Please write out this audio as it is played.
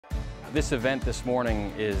This event this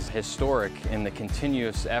morning is historic in the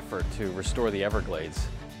continuous effort to restore the Everglades.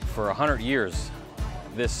 For 100 years,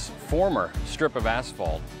 this former strip of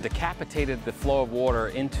asphalt decapitated the flow of water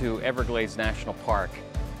into Everglades National Park.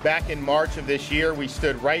 Back in March of this year, we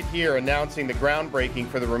stood right here announcing the groundbreaking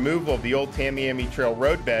for the removal of the Old Tamiami Trail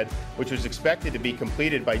roadbed, which was expected to be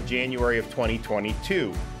completed by January of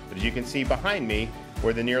 2022. But as you can see behind me,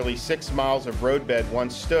 where the nearly 6 miles of roadbed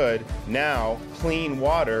once stood, now clean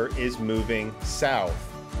water is moving south.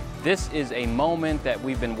 This is a moment that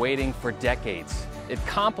we've been waiting for decades. It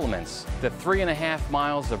complements the 3.5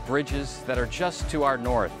 miles of bridges that are just to our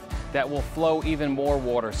north that will flow even more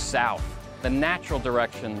water south, the natural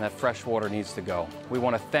direction that fresh water needs to go. We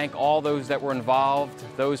want to thank all those that were involved,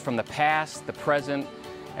 those from the past, the present,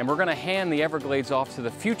 and we're going to hand the Everglades off to the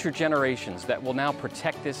future generations that will now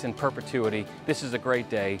protect this in perpetuity. This is a great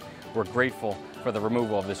day. We're grateful for the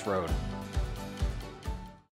removal of this road.